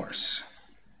code, of course.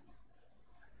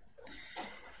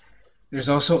 There's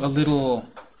also a little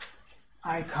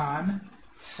icon,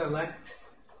 select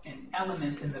an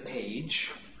element in the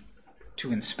page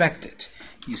to inspect it.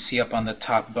 You see up on the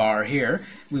top bar here,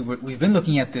 we've been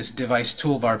looking at this device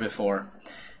toolbar before,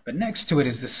 but next to it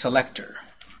is the selector.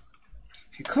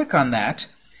 If you click on that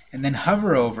and then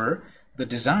hover over the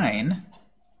design,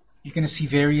 you're going to see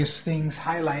various things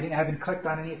highlighting. I haven't clicked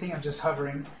on anything, I'm just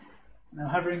hovering. And I'm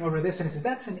hovering over this, and it says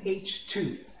that's an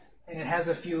H2, and it has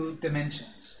a few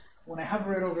dimensions. When I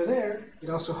hover it over there, it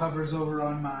also hovers over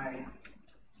on my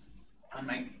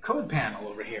code panel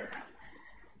over here.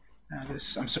 Now I'm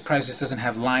surprised this doesn't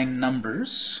have line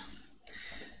numbers.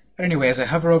 But anyway, as I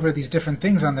hover over these different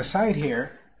things on the side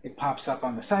here, it pops up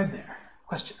on the side there.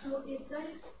 Question? So if that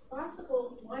is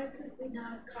possible, why could we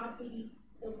not copy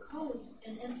the codes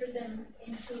and enter them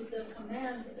into the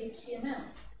command HTML?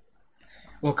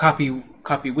 Well, copy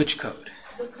which code?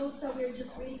 The codes that we're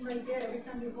just reading right there, every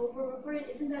time you hover over it,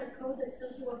 isn't that a code that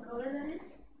tells you what color that is?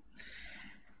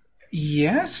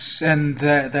 Yes, and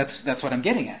that's what I'm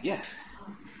getting at, yes.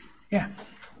 Yeah.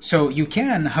 So you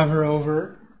can hover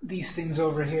over these things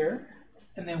over here,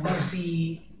 and then we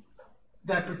see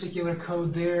that particular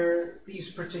code there,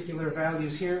 these particular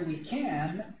values here. We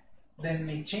can then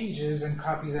make changes and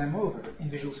copy them over in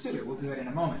Visual Studio. We'll do that in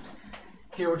a moment.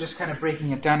 Here we're just kind of breaking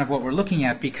it down of what we're looking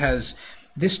at, because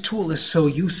this tool is so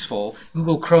useful.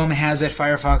 Google Chrome has it,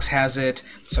 Firefox has it,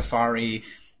 Safari,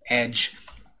 Edge,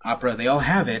 Opera, they all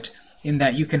have it, in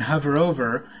that you can hover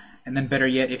over, and then better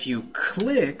yet, if you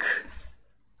click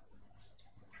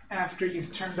after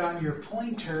you've turned on your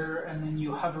pointer, and then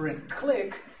you hover and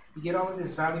click, you get all of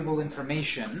this valuable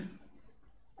information,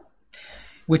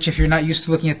 which if you're not used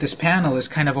to looking at this panel is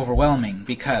kind of overwhelming,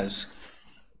 because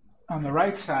on the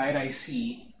right side I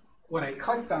see what I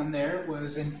clicked on there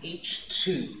was an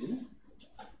H2,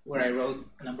 where I wrote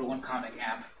 #1 comic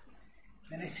app.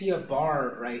 Then I see a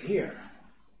bar right here.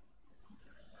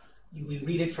 we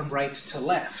read it from right to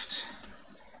left.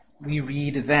 We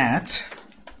read that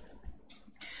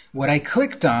what I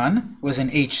clicked on was an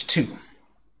H2.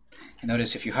 And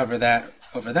notice if you hover that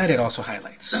over that, it also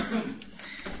highlights.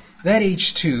 That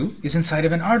H2 is inside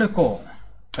of an article.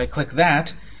 If I click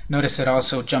that, notice it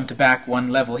also jumped back one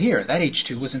level here. That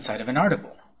H2 was inside of an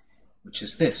article, which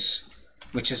is this,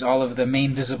 which is all of the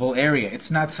main visible area.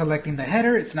 It's not selecting the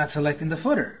header, it's not selecting the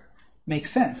footer.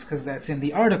 Makes sense, because that's in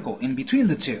the article, in between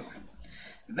the two.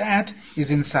 That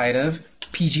is inside of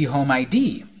PG Home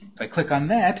ID. If I click on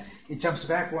that, it jumps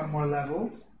back one more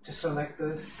level to select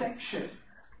the section,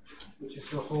 which is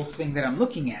the whole thing that I'm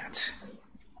looking at.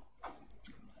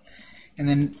 And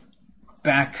then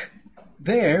back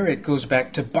there, it goes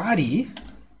back to body.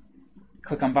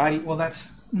 Click on body. Well,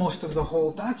 that's most of the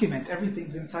whole document.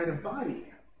 Everything's inside of body.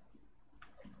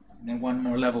 And then one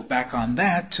more level back on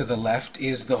that to the left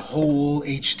is the whole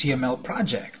HTML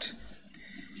project.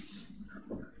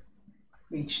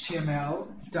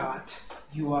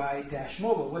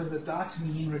 HTML.UI-mobile. What does the dot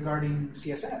mean regarding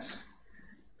CSS?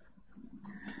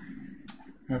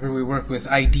 Remember, we work with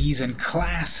IDs and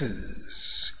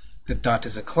classes. The dot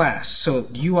is a class. So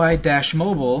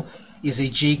UI-mobile is a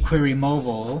jQuery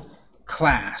mobile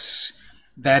class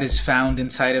that is found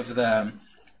inside of the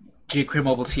jQuery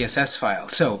mobile CSS file.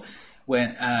 So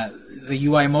when the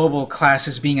UI mobile class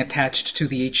is being attached to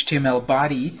the HTML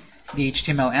body, the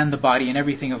HTML and the body and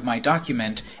everything of my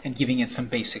document, and giving it some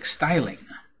basic styling.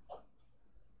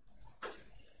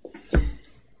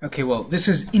 Okay, well, this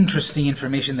is interesting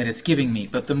information that it's giving me,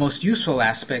 but the most useful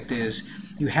aspect is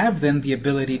you have then the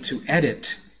ability to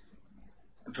edit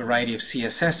a variety of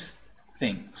CSS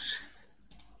things.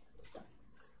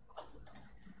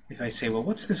 If I say, well,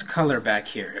 what's this color back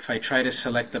here? If I try to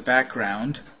select the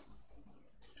background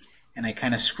and I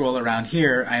kind of scroll around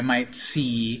here, I might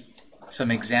see some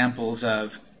examples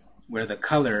of where the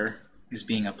color is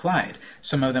being applied.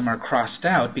 Some of them are crossed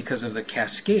out because of the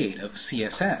cascade of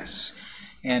CSS.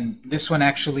 And this one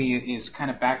actually is kind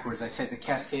of backwards. I said the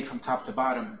cascade from top to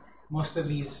bottom. Most of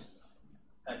these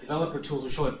developer tools will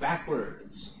show it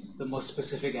backwards, the most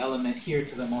specific element here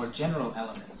to the more general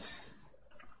element.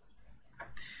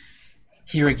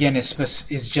 Here again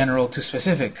is general to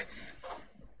specific.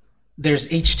 There's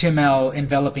HTML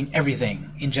enveloping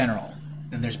everything in general.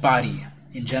 Then there's body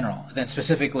in general. Then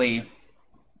specifically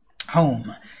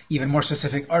home, even more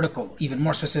specific article, even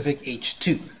more specific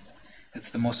H2. That's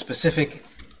the most specific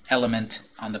element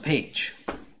on the page.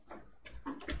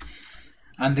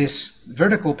 On this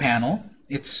vertical panel,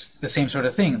 it's the same sort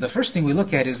of thing. The first thing we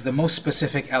look at is the most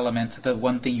specific element, the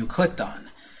one thing you clicked on.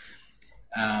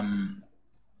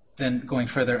 Then going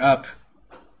further up,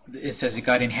 it says it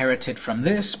got inherited from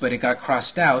this, but it got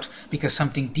crossed out because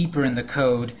something deeper in the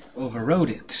code overrode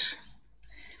it.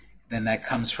 Then that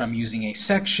comes from using a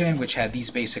section which had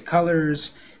these basic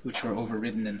colors, which were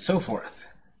overridden and so forth.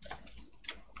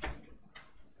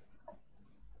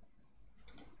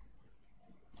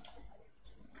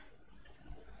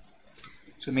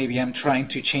 So maybe I'm trying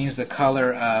to change the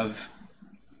color of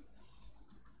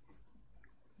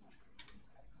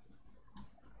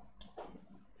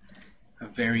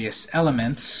various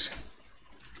elements.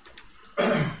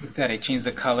 Look at that, I changed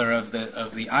the color of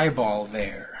the eyeball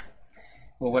there.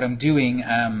 Well, what I'm doing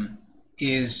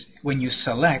is when you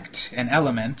select an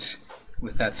element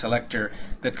with that selector,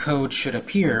 the code should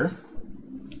appear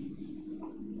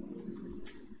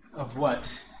of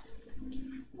what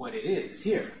it is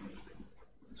here.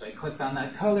 So I clicked on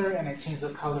that color and I changed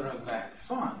the color of that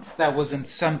font. That wasn't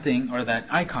something, or that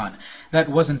icon, that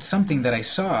wasn't something that I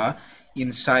saw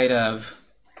inside of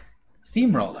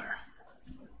ThemeRoller.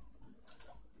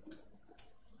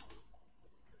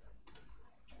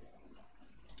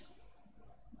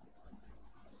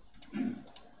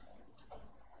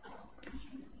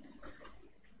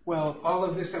 Well, all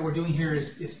of this that we're doing here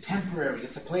is temporary.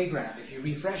 It's a playground. If you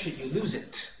refresh it, you lose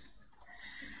it.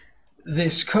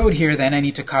 This code here, then, I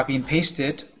need to copy and paste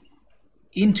it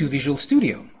into Visual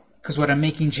Studio, because what I'm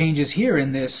making changes here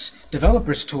in this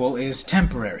developer's tool is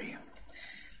temporary.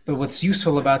 But what's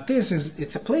useful about this is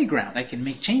it's a playground. I can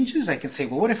make changes. I can say,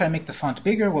 well, what if I make the font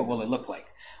bigger? What will it look like?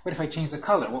 What if I change the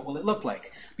color? What will it look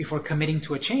like? Before committing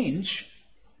to a change,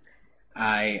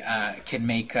 I can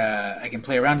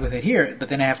play around with it here, but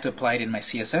then I have to apply it in my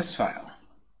CSS file.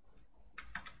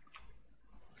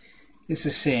 This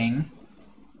is saying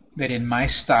that in my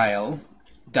style.min.css,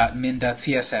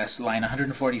 line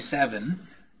 147,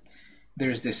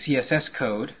 there's this CSS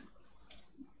code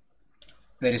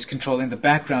that is controlling the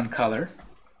background color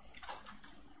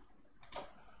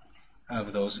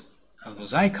of those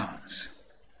icons.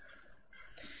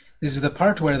 This is the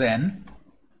part where then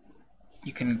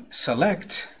you can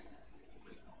select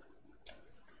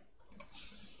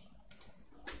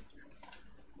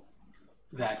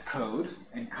that code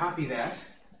and copy that,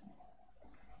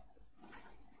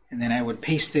 and then I would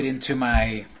paste it into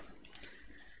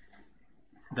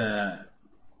the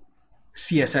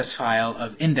CSS file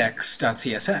of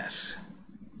index.css.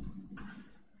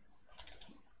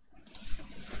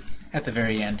 At the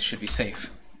very end, should be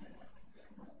safe.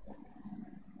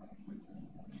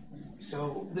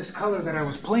 So this color that I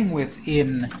was playing with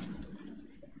in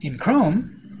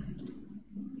Chrome,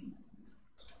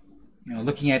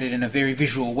 looking at it in a very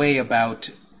visual way about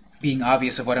being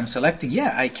obvious of what I'm selecting,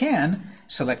 yeah, I can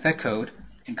select that code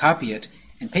and copy it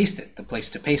and paste it. The place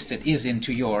to paste it is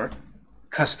into your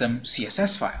custom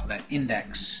CSS file, that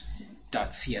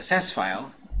index.css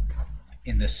file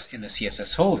in the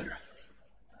CSS folder.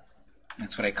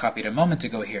 That's what I copied a moment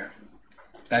ago here.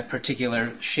 That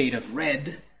particular shade of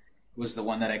red was the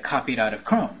one that I copied out of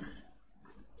Chrome.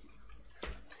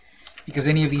 Because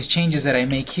any of these changes that I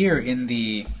make here in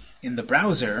the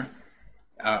browser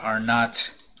are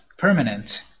not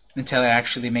permanent until I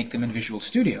actually make them in Visual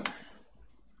Studio.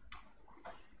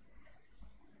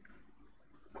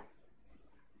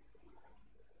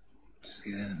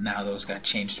 See, now those got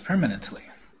changed permanently.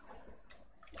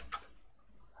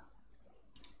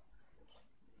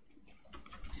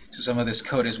 So some of this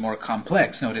code is more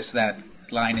complex. Notice that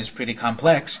line is pretty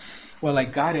complex. Well, I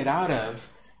got it out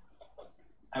of,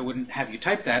 I wouldn't have you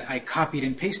type that, I copied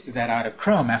and pasted that out of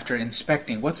Chrome after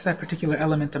inspecting. What's that particular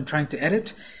element I'm trying to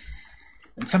edit?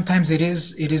 And sometimes it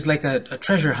is like a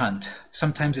treasure hunt.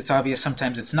 Sometimes it's obvious,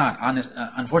 sometimes it's not.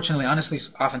 Unfortunately, honestly,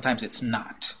 oftentimes it's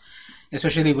not.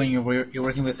 Especially when you're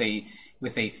working with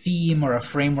a theme or a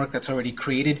framework that's already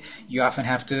created, you often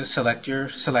have to select your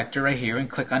selector right here and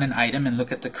click on an item and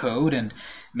look at the code, and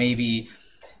maybe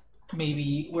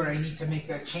where I need to make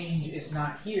that change is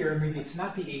not here. Maybe it's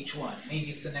not the H1. Maybe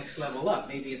it's the next level up.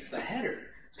 Maybe it's the header.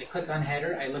 So I click on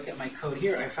header, I look at my code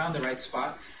here, I found the right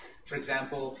spot. For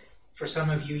example, for some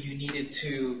of you, you needed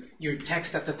to, your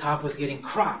text at the top was getting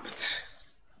cropped.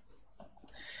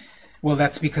 Well,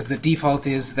 that's because the default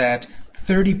is that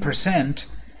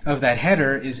 30% of that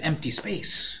header is empty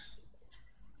space.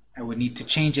 I would need to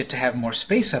change it to have more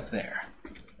space up there.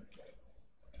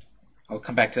 I'll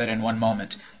come back to that in one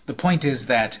moment. The point is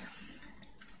that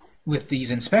with these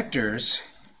inspectors,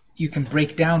 you can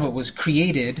break down what was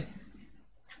created,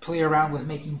 play around with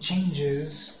making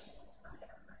changes,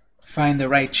 find the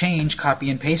right change, copy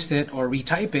and paste it, or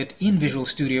retype it in Visual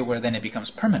Studio, where then it becomes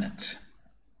permanent.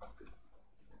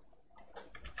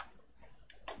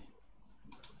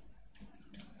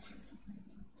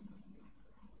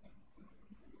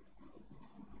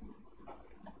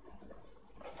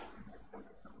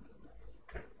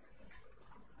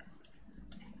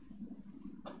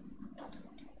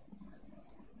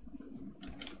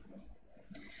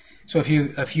 So a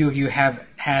few of you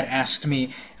have had asked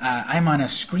me, I'm on a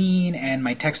screen and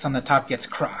my text on the top gets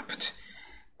cropped.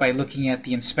 By looking at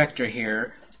the inspector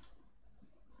here,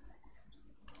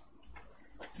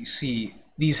 you see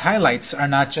these highlights are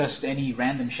not just any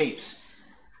random shapes.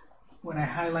 When I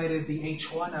highlighted the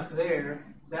H1 up there,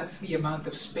 that's the amount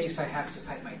of space I have to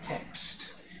type my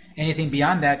text. Anything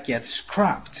beyond that gets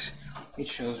cropped. It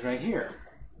shows right here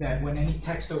that when any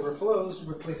text overflows,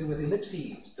 replace it with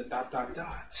ellipses, the ...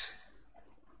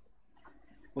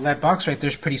 Well, that box right there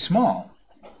is pretty small.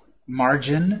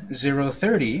 Margin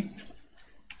 030.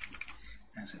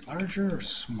 Is it larger or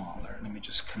smaller? Let me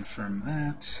just confirm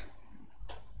that.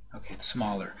 Okay, it's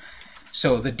smaller.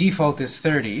 So the default is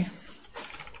 30.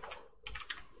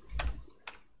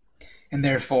 And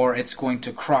therefore, it's going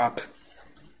to crop.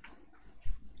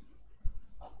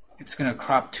 It's going to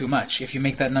crop too much. If you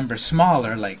make that number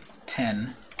smaller, like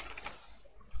 10,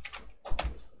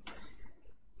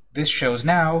 this shows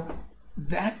now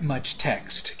that much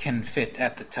text can fit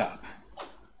at the top.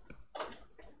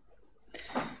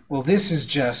 Well, this is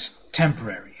just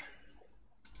temporary.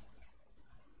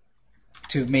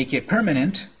 To make it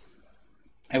permanent,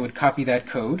 I would copy that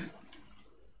code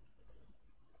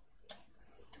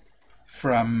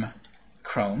from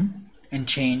Chrome and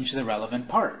change the relevant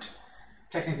part.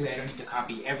 Technically, I don't need to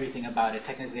copy everything about it.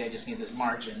 Technically, I just need this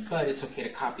margin, but it's okay to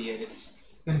copy it.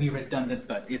 It's going to be redundant,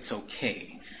 but it's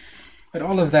okay. But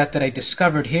all of that I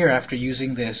discovered here after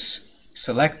using this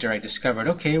selector, I discovered,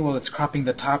 okay, well, it's cropping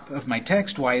the top of my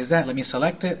text. Why is that? Let me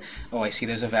select it. Oh, I see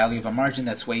there's a value of a margin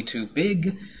that's way too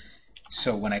big.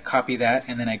 So when I copy that,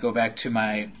 and then I go back to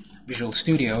my Visual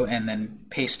Studio and then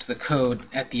paste the code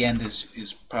at the end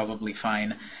is probably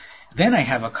fine. Then I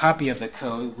have a copy of the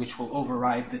code which will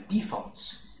override the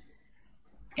defaults.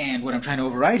 And what I'm trying to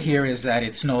override here is that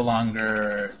it's no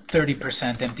longer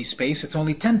 30% empty space, it's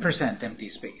only 10% empty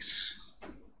space.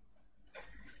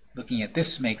 Looking at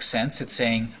this makes sense. It's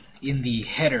saying in the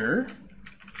header,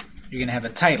 you're going to have a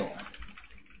title.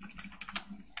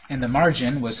 And the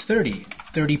margin was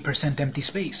 30% empty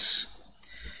space.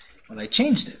 Well, I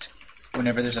changed it.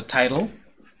 Whenever there's a title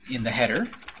in the header,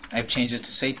 I've changed it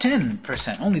to say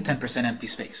 10%, only 10% empty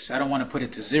space. I don't want to put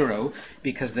it to 0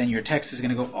 because then your text is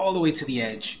going to go all the way to the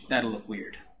edge. That'll look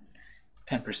weird.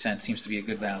 10% seems to be a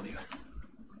good value.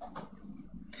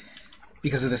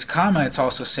 Because of this comma, it's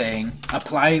also saying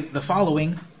apply the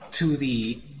following to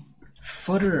the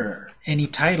footer, any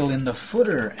title in the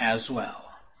footer as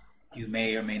well. You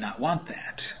may or may not want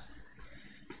that.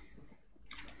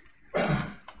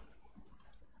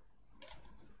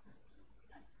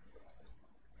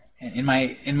 And in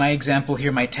my example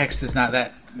here, my text is not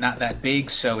that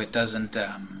big, so it doesn't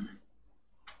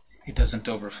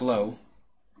overflow.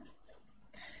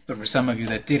 But for some of you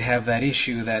that did have that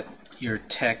issue that your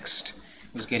text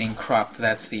was getting cropped,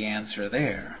 that's the answer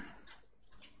there.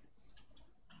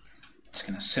 Just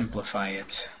going to simplify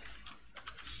it.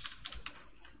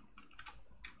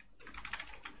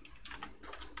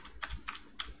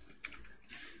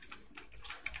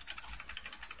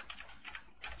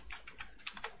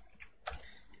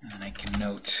 And I can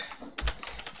note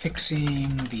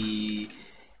fixing the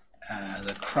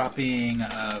cropping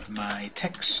of my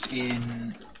text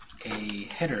in a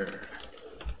header.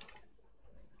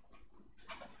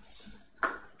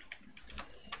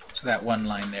 So that one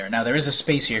line there. Now there is a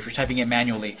space here. If you're typing it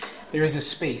manually, there is a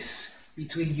space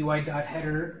between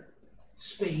UI.header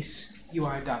space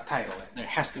UI.title. There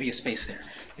has to be a space there.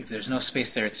 If there's no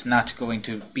space there, it's not going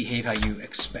to behave how you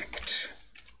expect.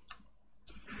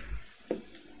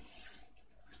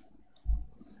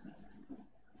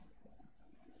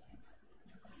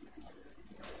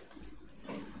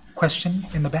 Question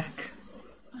in the back?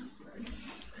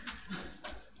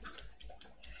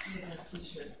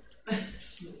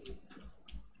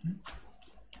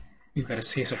 You've got a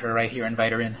space of her right here.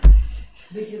 Invite her in.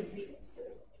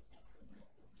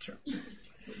 Sure.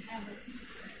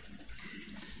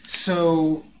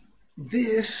 So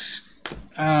this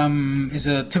is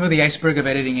a tip of the iceberg of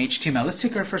editing HTML. Let's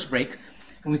take our first break.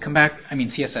 When we come back,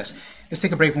 CSS. Let's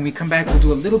take a break. When we come back, we'll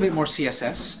do a little bit more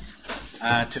CSS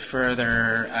to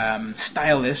further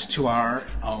style this to our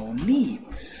own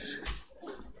needs.